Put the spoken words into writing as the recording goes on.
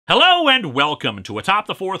Hello and welcome to Atop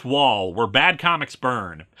the Fourth Wall, where bad comics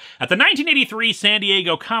burn. At the 1983 San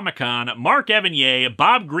Diego Comic-Con, Mark Evanier,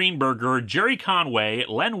 Bob Greenberger, Jerry Conway,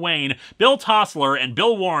 Len Wein, Bill Tossler, and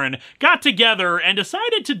Bill Warren got together and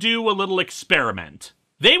decided to do a little experiment.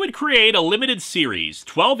 They would create a limited series,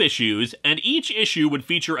 12 issues, and each issue would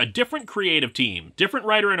feature a different creative team, different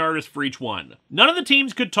writer and artist for each one. None of the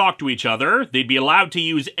teams could talk to each other, they'd be allowed to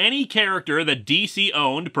use any character that DC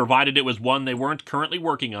owned, provided it was one they weren't currently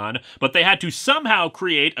working on, but they had to somehow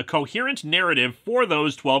create a coherent narrative for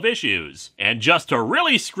those 12 issues. And just to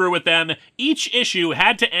really screw with them, each issue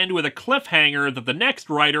had to end with a cliffhanger that the next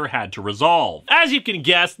writer had to resolve. As you can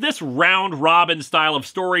guess, this round-robin style of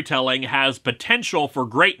storytelling has potential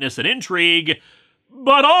for greatness and intrigue,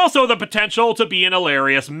 but also the potential to be an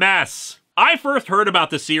hilarious mess. I first heard about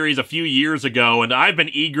the series a few years ago, and I've been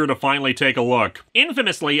eager to finally take a look.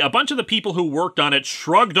 Infamously, a bunch of the people who worked on it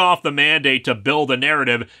shrugged off the mandate to build a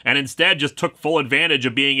narrative, and instead just took full advantage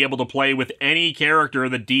of being able to play with any character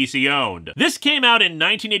that DC owned. This came out in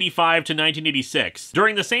 1985 to 1986,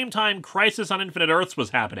 during the same time Crisis on Infinite Earths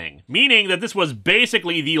was happening, meaning that this was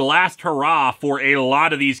basically the last hurrah for a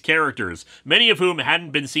lot of these characters, many of whom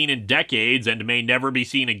hadn't been seen in decades and may never be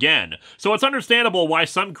seen again, so it's understandable why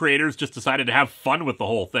some creators just decided to have fun with the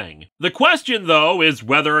whole thing. The question, though, is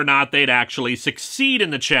whether or not they'd actually succeed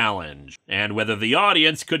in the challenge, and whether the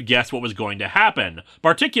audience could guess what was going to happen,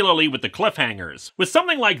 particularly with the cliffhangers. With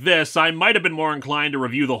something like this, I might have been more inclined to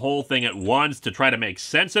review the whole thing at once to try to make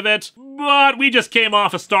sense of it, but we just came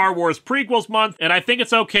off a Star Wars prequels month, and I think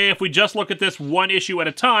it's okay if we just look at this one issue at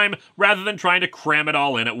a time, rather than trying to cram it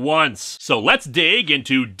all in at once. So let's dig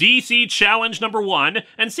into DC Challenge number 1,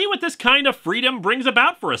 and see what this kind of freedom brings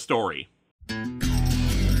about for a story. Welcome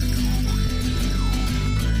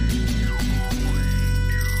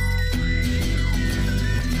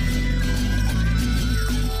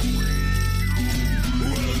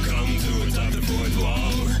to Atop the Fourth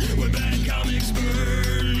Wall, where bad comics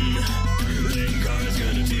burn. Linkara's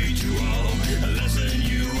gonna teach you all a lesson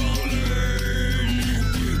you won't learn.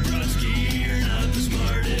 Brodsky, you're not the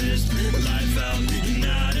smartest. Life out, you're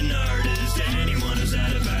not an artist. Anyone who's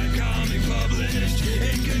had a bad comic published,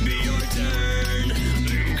 it could be your turn.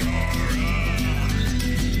 Linkara,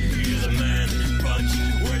 he's a man punch,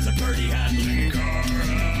 wears a birdie hat.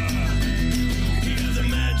 Linkara, he has a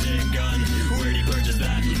magic gun. Where'd he purchase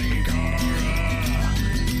that? Linkara,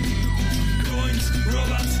 coins,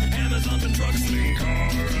 robots, Amazon and trucks.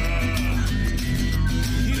 Linkara,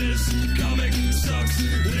 this comic sucks.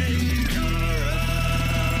 Linkara.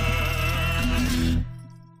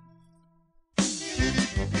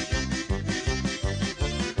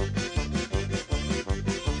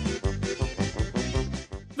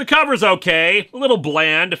 The cover's okay, a little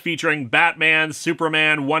bland, featuring Batman,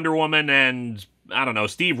 Superman, Wonder Woman, and I don't know,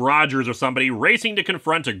 Steve Rogers or somebody racing to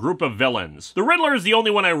confront a group of villains. The Riddler is the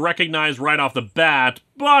only one I recognize right off the bat,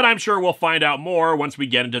 but I'm sure we'll find out more once we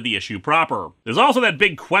get into the issue proper. There's also that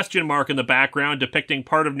big question mark in the background depicting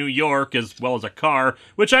part of New York as well as a car,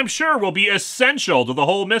 which I'm sure will be essential to the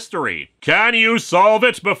whole mystery. Can you solve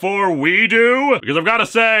it before we do? Because I've gotta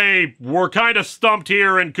say, we're kinda stumped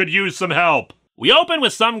here and could use some help. We open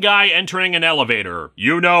with some guy entering an elevator.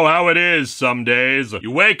 You know how it is some days. You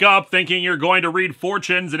wake up thinking you're going to read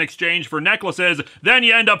fortunes in exchange for necklaces, then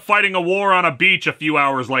you end up fighting a war on a beach a few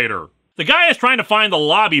hours later. The guy is trying to find the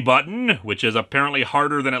lobby button, which is apparently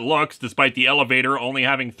harder than it looks, despite the elevator only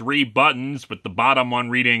having 3 buttons, with the bottom one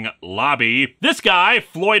reading lobby. This guy,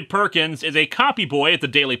 Floyd Perkins, is a copy boy at the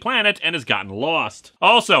Daily Planet and has gotten lost.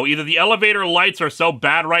 Also, either the elevator lights are so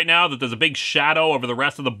bad right now that there's a big shadow over the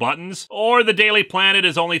rest of the buttons, or the Daily Planet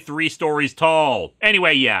is only 3 stories tall.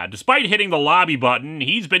 Anyway, yeah, despite hitting the lobby button,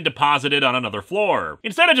 he's been deposited on another floor.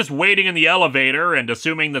 Instead of just waiting in the elevator and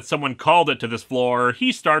assuming that someone called it to this floor,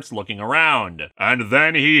 he starts looking around. And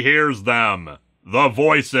then he hears them. The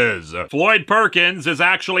voices. Floyd Perkins is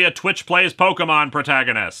actually a Twitch Plays Pokemon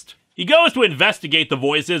protagonist. He goes to investigate the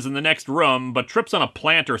voices in the next room, but trips on a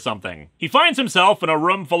plant or something. He finds himself in a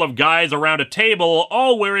room full of guys around a table,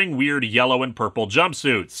 all wearing weird yellow and purple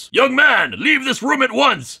jumpsuits. Young man, leave this room at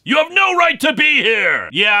once! You have no right to be here!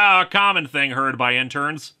 Yeah, a common thing heard by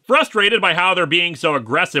interns. Frustrated by how they're being so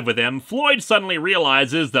aggressive with him, Floyd suddenly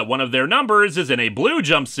realizes that one of their numbers is in a blue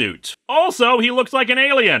jumpsuit. Also, he looks like an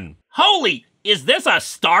alien. Holy! Is this a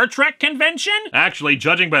Star Trek convention? Actually,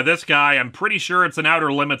 judging by this guy, I'm pretty sure it's an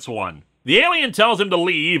Outer Limits one. The alien tells him to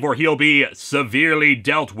leave or he'll be severely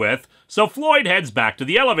dealt with, so Floyd heads back to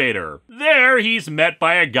the elevator. There, he's met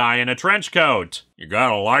by a guy in a trench coat. You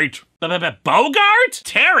got a light? Bogart?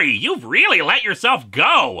 Terry, you've really let yourself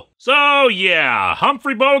go. So, yeah,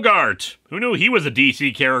 Humphrey Bogart. Who knew he was a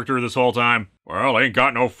DC character this whole time? Well, ain't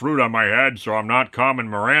got no fruit on my head, so I'm not Carmen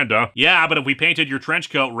Miranda. Yeah, but if we painted your trench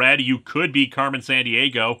coat red, you could be Carmen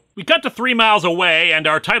Sandiego. We cut to 3 miles away and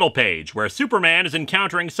our title page, where Superman is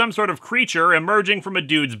encountering some sort of creature emerging from a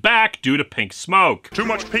dude's back due to pink smoke. Too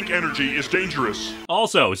much pink energy is dangerous.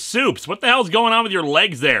 Also, Soups, what the hell's going on with your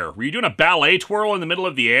legs there? Were you doing a ballet twirl in the middle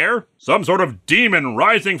of the air? Some sort of demon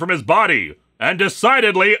rising from his body. And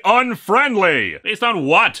decidedly unfriendly. Based on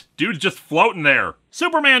what? Dude's just floating there.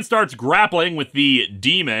 Superman starts grappling with the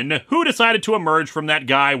demon, who decided to emerge from that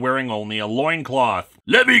guy wearing only a loincloth.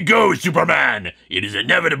 Let me go, Superman! It is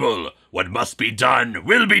inevitable. What must be done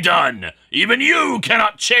will be done. Even you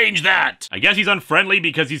cannot change that! I guess he's unfriendly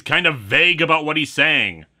because he's kind of vague about what he's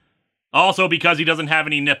saying. Also because he doesn't have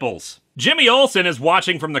any nipples. Jimmy Olsen is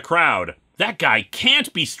watching from the crowd. That guy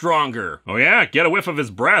can't be stronger. Oh yeah, get a whiff of his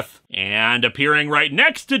breath. And appearing right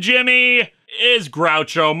next to Jimmy is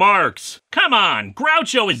Groucho Marx. Come on,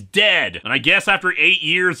 Groucho is dead. And I guess after 8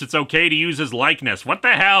 years, it's okay to use his likeness. What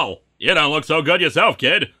the hell? You don't look so good yourself,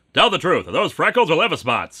 kid. Tell the truth, are those freckles or liver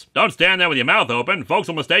spots? Don't stand there with your mouth open. Folks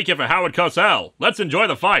will mistake you for Howard Cosell. Let's enjoy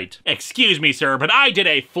the fight. Excuse me, sir, but I did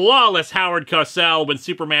a flawless Howard Cosell when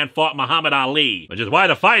Superman fought Muhammad Ali. Which is why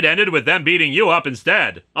the fight ended with them beating you up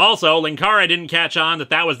instead. Also, Linkara didn't catch on that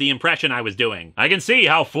that was the impression I was doing. I can see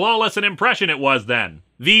how flawless an impression it was then.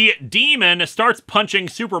 The demon starts punching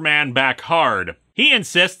Superman back hard. He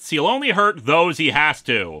insists he'll only hurt those he has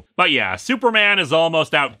to. But yeah, Superman is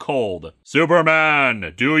almost out cold.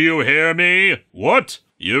 Superman, do you hear me? What?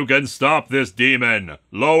 You can stop this demon.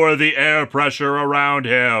 Lower the air pressure around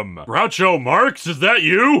him. Groucho Marx, is that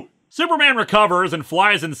you? Superman recovers and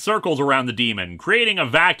flies in circles around the demon, creating a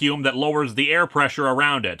vacuum that lowers the air pressure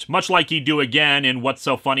around it, much like he'd do again in What's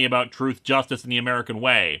So Funny About Truth, Justice, and the American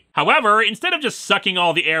Way. However, instead of just sucking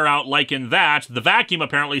all the air out like in that, the vacuum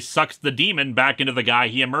apparently sucks the demon back into the guy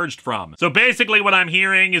he emerged from. So basically what I'm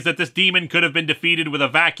hearing is that this demon could have been defeated with a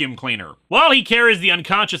vacuum cleaner. While he carries the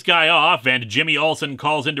unconscious guy off, and Jimmy Olsen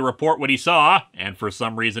calls in to report what he saw, and for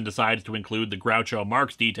some reason decides to include the Groucho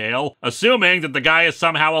Marx detail, assuming that the guy is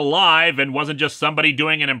somehow alive and wasn't just somebody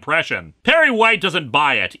doing an impression. Perry White doesn't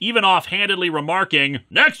buy it, even offhandedly remarking,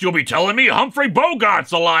 "Next you'll be telling me Humphrey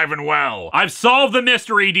Bogart's alive and well." I've solved the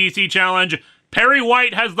mystery, DC Challenge. Perry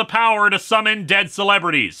White has the power to summon dead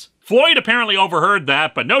celebrities. Floyd apparently overheard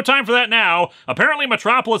that, but no time for that now. Apparently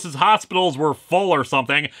Metropolis's hospitals were full or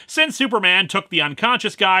something, since Superman took the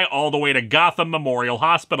unconscious guy all the way to Gotham Memorial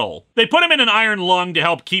Hospital. They put him in an iron lung to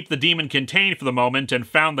help keep the demon contained for the moment and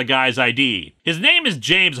found the guy's ID. His name is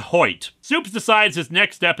James Hoyt. Soups decides his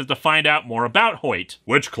next step is to find out more about Hoyt.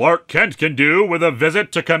 Which Clark Kent can do with a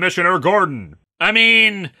visit to Commissioner Gordon. I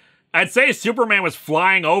mean, I'd say Superman was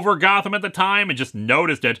flying over Gotham at the time and just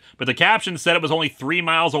noticed it, but the caption said it was only 3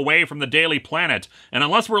 miles away from the Daily Planet, and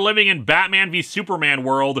unless we're living in Batman v Superman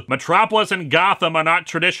world, Metropolis and Gotham are not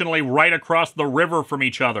traditionally right across the river from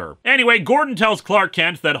each other. Anyway, Gordon tells Clark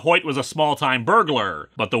Kent that Hoyt was a small-time burglar,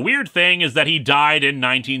 but the weird thing is that he died in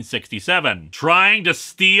 1967, trying to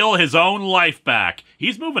steal his own life back.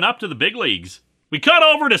 He's moving up to the big leagues. We cut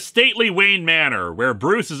over to stately Wayne Manor, where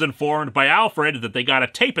Bruce is informed by Alfred that they got a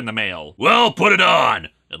tape in the mail. Well, put it on.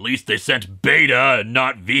 At least they sent Beta and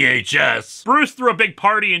not VHS. Bruce threw a big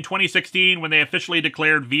party in 2016 when they officially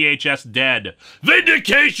declared VHS dead.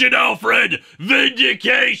 Vindication, Alfred!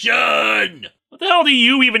 Vindication! What the hell do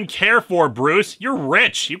you even care for, Bruce? You're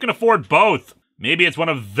rich. You can afford both. Maybe it's one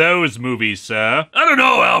of those movies, sir. I don't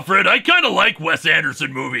know, Alfred. I kind of like Wes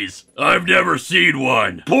Anderson movies. I've never seen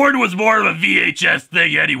one. Porn was more of a VHS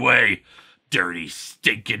thing anyway. Dirty,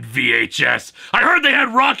 stinking VHS. I heard they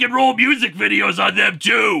had rock and roll music videos on them,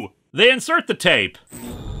 too. They insert the tape.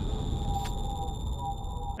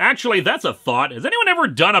 Actually, that's a thought. Has anyone ever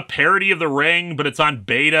done a parody of The Ring, but it's on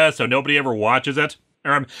beta, so nobody ever watches it?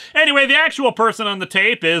 Anyway, the actual person on the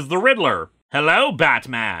tape is the Riddler. Hello,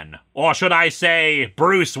 Batman. Or should I say,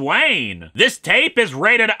 Bruce Wayne. This tape is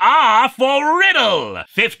rated R for Riddle.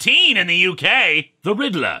 15 in the UK. The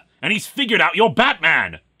Riddler. And he's figured out you're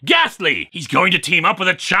Batman. Ghastly! He's going to team up with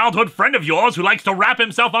a childhood friend of yours who likes to wrap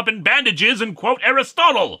himself up in bandages and quote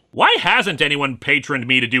Aristotle. Why hasn't anyone patroned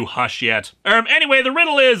me to do Hush yet? Anyway, the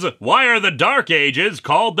riddle is, why are the Dark Ages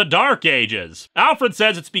called the Dark Ages? Alfred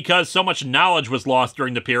says it's because so much knowledge was lost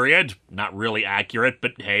during the period. Not really accurate,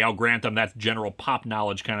 but hey, I'll grant them that's general pop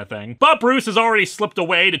knowledge kind of thing. But Bruce has already slipped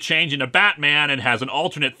away to change into Batman and has an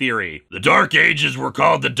alternate theory. The Dark Ages were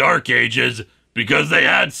called the Dark Ages Because they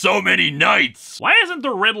had so many knights. Why isn't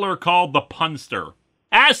the Riddler called the Punster?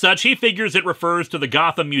 As such, he figures it refers to the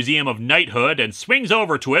Gotham Museum of Knighthood and swings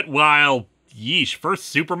over to it while... Yeesh, first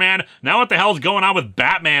Superman, now what the hell's going on with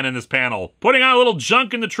Batman in this panel? Putting on a little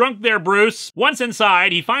junk in the trunk there, Bruce. Once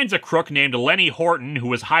inside, he finds a crook named Lenny Horton who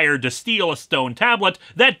was hired to steal a stone tablet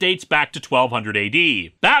that dates back to 1200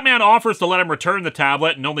 AD. Batman offers to let him return the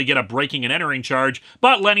tablet and only get a breaking and entering charge,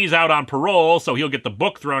 but Lenny's out on parole, so he'll get the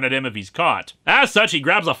book thrown at him if he's caught. As such, he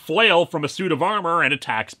grabs a flail from a suit of armor and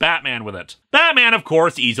attacks Batman with it. Batman, of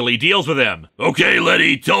course, easily deals with him. Okay,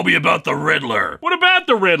 Lenny, tell me about the Riddler. What about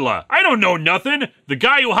the Riddler? I don't know nothing. The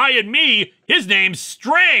guy who hired me, his name's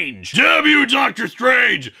Strange. Damn you, Dr.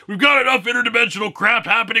 Strange! We've got enough interdimensional crap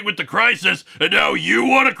happening with the Crisis, and now you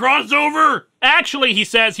want a crossover? Actually, he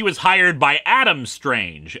says he was hired by Adam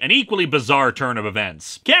Strange, an equally bizarre turn of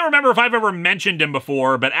events. Can't remember if I've ever mentioned him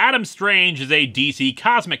before, but Adam Strange is a DC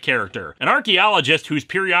cosmic character, an archaeologist who's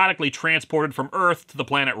periodically transported from Earth to the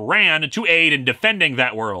planet Rann to aid in defending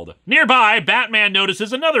that world. Nearby, Batman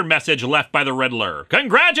notices another message left by the Riddler.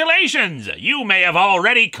 Congratulations! You may have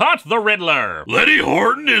already caught the Riddler! Letty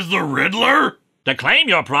Horton is the Riddler? To claim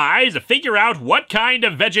your prize, figure out what kind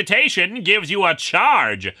of vegetation gives you a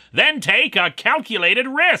charge, then take a calculated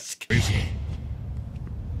risk.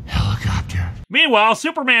 Helicopter. Meanwhile,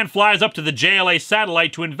 Superman flies up to the JLA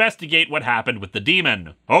satellite to investigate what happened with the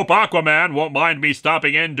demon. Hope Aquaman won't mind me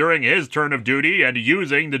stopping in during his turn of duty and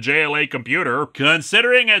using the JLA computer,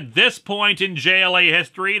 considering at this point in JLA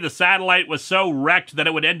history, the satellite was so wrecked that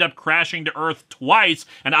it would end up crashing to Earth twice,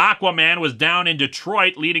 and Aquaman was down in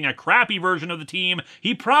Detroit leading a crappy version of the team.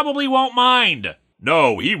 He probably won't mind.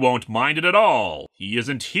 No, he won't mind it at all. He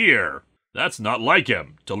isn't here. That's not like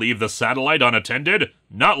him. To leave the satellite unattended?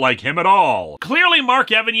 Not like him at all. Clearly, Mark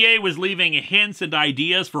Evanier was leaving hints and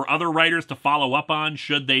ideas for other writers to follow up on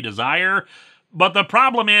should they desire. But the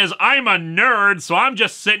problem is, I'm a nerd, so I'm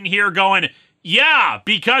just sitting here going, yeah,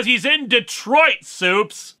 because he's in Detroit,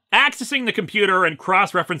 Soups. Accessing the computer and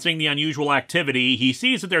cross-referencing the unusual activity, he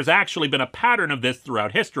sees that there's actually been a pattern of this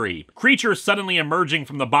throughout history. Creatures suddenly emerging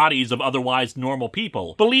from the bodies of otherwise normal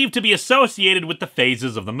people, believed to be associated with the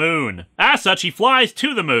phases of the moon. As such, he flies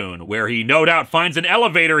to the moon, where he no doubt finds an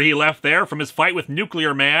elevator he left there from his fight with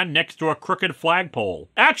Nuclear Man next to a crooked flagpole.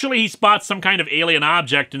 Actually, he spots some kind of alien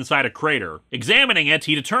object inside a crater. Examining it,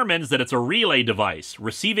 he determines that it's a relay device,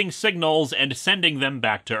 receiving signals and sending them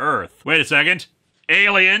back to Earth. Wait a second.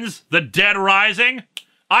 Aliens, the dead rising?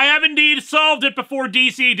 I have indeed solved it before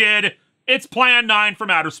DC did. It's Plan 9 from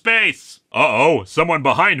outer space. Uh-oh, someone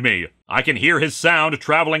behind me. I can hear his sound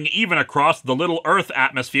traveling even across the little Earth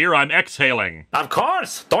atmosphere I'm exhaling. Of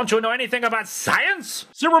course! Don't you know anything about science?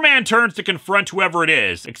 Superman turns to confront whoever it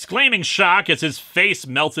is, exclaiming shock as his face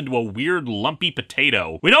melts into a weird lumpy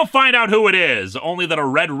potato. We don't find out who it is, only that a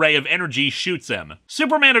red ray of energy shoots him.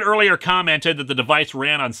 Superman had earlier commented that the device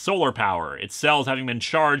ran on solar power, its cells having been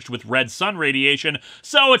charged with red sun radiation,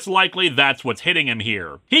 so it's likely that's what's hitting him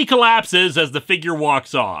here. He collapses as the figure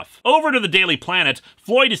walks off. Over to the Daily Planet,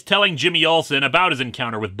 Floyd is telling Jimmy Olsen about his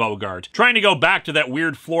encounter with Bogart, trying to go back to that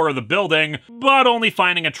weird floor of the building, but only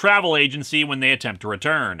finding a travel agency when they attempt to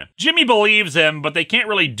return. Jimmy believes him, but they can't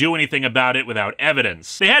really do anything about it without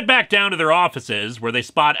evidence. They head back down to their offices, where they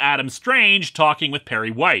spot Adam Strange talking with Perry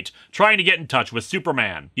White, trying to get in touch with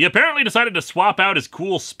Superman. He apparently decided to swap out his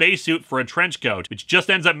cool spacesuit for a trench coat, which just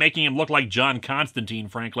ends up making him look like John Constantine,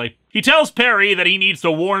 frankly. He tells Perry that he needs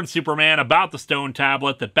to warn Superman about the stone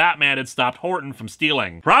tablet that Batman had stopped Horton from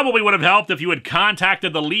stealing. Probably would have helped if you had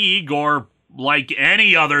contacted the League or, like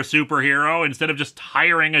any other superhero, instead of just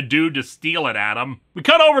hiring a dude to steal it, Adam. We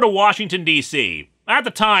cut over to Washington, D.C. At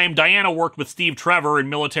the time, Diana worked with Steve Trevor in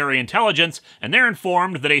military intelligence, and they're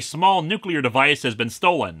informed that a small nuclear device has been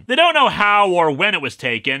stolen. They don't know how or when it was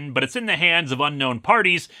taken, but it's in the hands of unknown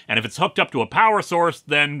parties, and if it's hooked up to a power source,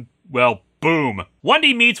 then, well, boom.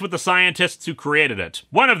 Wendy meets with the scientists who created it.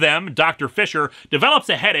 One of them, Dr. Fisher, develops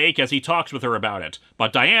a headache as he talks with her about it,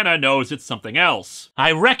 but Diana knows it's something else.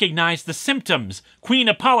 I recognize the symptoms. Queen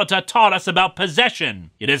Hippolyta taught us about possession.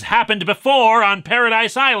 It has happened before on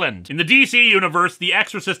Paradise Island. In the DC universe, The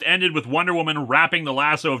Exorcist ended with Wonder Woman wrapping the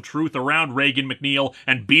lasso of truth around Reagan McNeil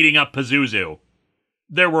and beating up Pazuzu.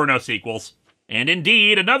 There were no sequels. And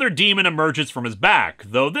indeed, another demon emerges from his back,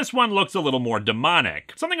 though this one looks a little more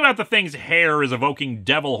demonic. Something about the thing's hair is evoking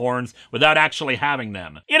devil horns without actually having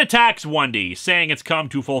them. It attacks Wendy, saying it's come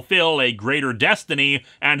to fulfill a greater destiny,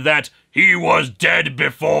 and that he was dead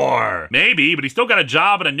before. Maybe, but he's still got a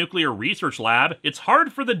job at a nuclear research lab. It's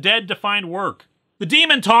hard for the dead to find work. The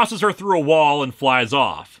demon tosses her through a wall and flies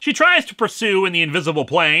off. She tries to pursue in the invisible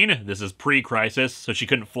plane, this is pre-crisis, so she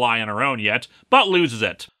couldn't fly on her own yet, but loses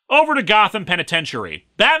it. Over to Gotham Penitentiary.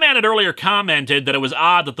 Batman had earlier commented that it was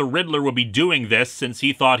odd that the Riddler would be doing this since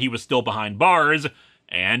he thought he was still behind bars,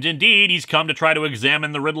 and indeed, he's come to try to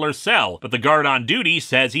examine the Riddler's cell, but the guard on duty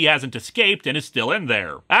says he hasn't escaped and is still in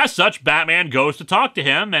there. As such, Batman goes to talk to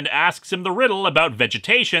him and asks him the riddle about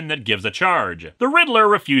vegetation that gives a charge. The Riddler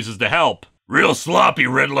refuses to help. Real sloppy,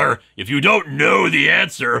 Riddler. If you don't know the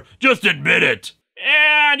answer, just admit it.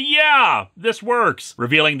 And yeah, this works,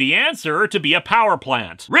 revealing the answer to be a power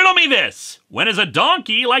plant. Riddle me this! When is a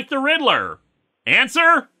donkey like the Riddler?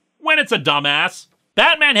 Answer? When it's a dumbass.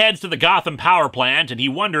 Batman heads to the Gotham power plant and he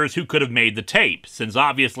wonders who could have made the tape, since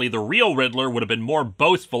obviously the real Riddler would have been more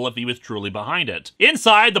boastful if he was truly behind it.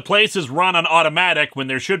 Inside, the place is run on automatic when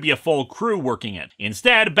there should be a full crew working it.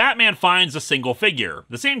 Instead, Batman finds a single figure,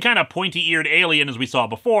 the same kind of pointy-eared alien as we saw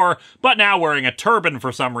before, but now wearing a turban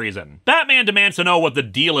for some reason. Batman demands to know what the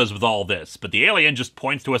deal is with all this, but the alien just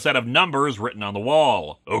points to a set of numbers written on the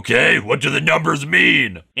wall. Okay, what do the numbers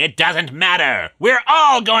mean? It doesn't matter. We're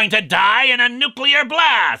all going to die in a nuclear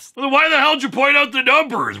blast! Then why the hell did you point out the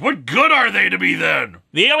numbers? What good are they to me then?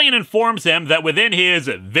 The alien informs him that within his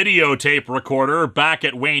videotape recorder back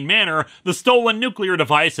at Wayne Manor, the stolen nuclear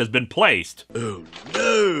device has been placed. Oh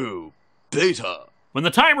no! Beta. When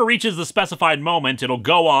the timer reaches the specified moment, it'll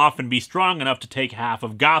go off and be strong enough to take half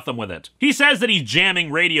of Gotham with it. He says that he's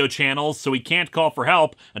jamming radio channels so he can't call for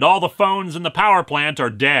help, and all the phones in the power plant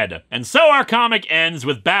are dead. And so our comic ends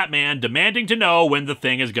with Batman demanding to know when the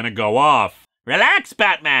thing is gonna go off. Relax,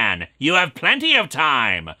 Batman. You have plenty of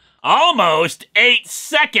time. Almost 8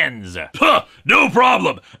 seconds. Puh, no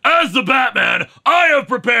problem. As the Batman, I have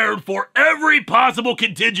prepared for every possible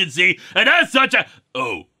contingency, and as such,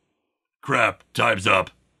 oh, crap, time's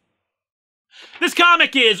up. This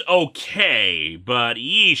comic is okay, but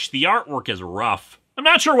yeesh, the artwork is rough. I'm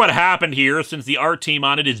not sure what happened here, since the art team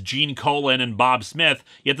on it is Gene Colan and Bob Smith,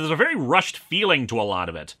 yet there's a very rushed feeling to a lot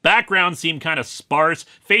of it. Backgrounds seem kind of sparse,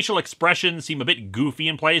 facial expressions seem a bit goofy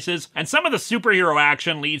in places, and some of the superhero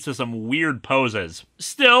action leads to some weird poses.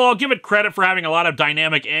 Still, I'll give it credit for having a lot of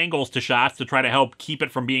dynamic angles to shots to try to help keep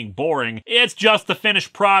it from being boring. It's just the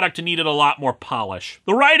finished product needed a lot more polish.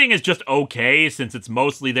 The writing is just okay, since it's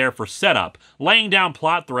mostly there for setup, laying down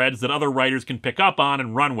plot threads that other writers can pick up on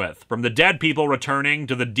and run with, from the dead people returning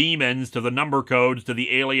to the demons, to the number codes, to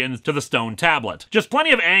the aliens, to the stone tablet. Just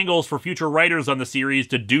plenty of angles for future writers on the series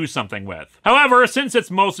to do something with. However, since it's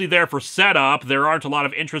mostly there for setup, there aren't a lot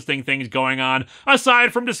of interesting things going on,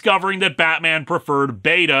 aside from discovering that Batman preferred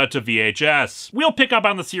beta to VHS. We'll pick up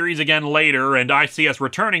on the series again later, and I see us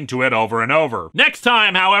returning to it over and over. Next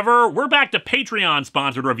time, however, we're back to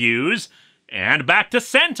Patreon-sponsored reviews, and back to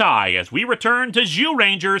Sentai as we return to Zhu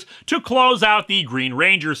Rangers to close out the Green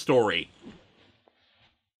Ranger story.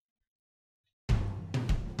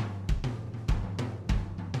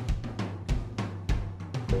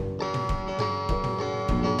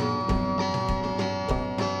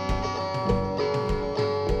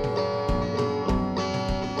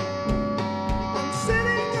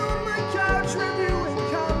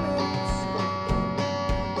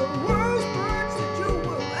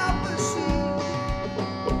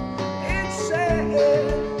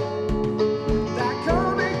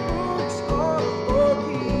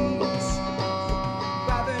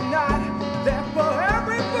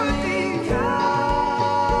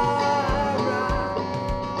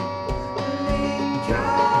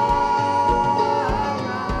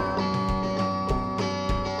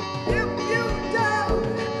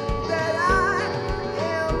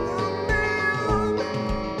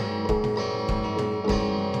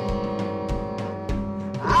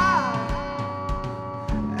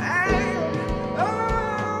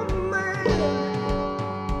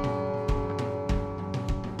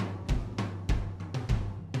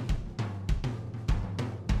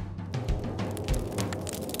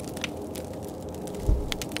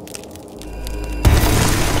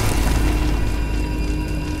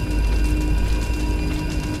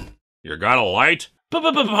 You got a light?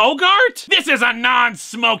 Bogart? This is a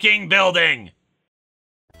non-smoking building!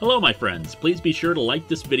 Hello, my friends. Please be sure to like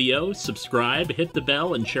this video, subscribe, hit the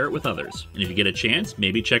bell, and share it with others. And if you get a chance,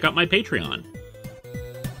 maybe check out my Patreon.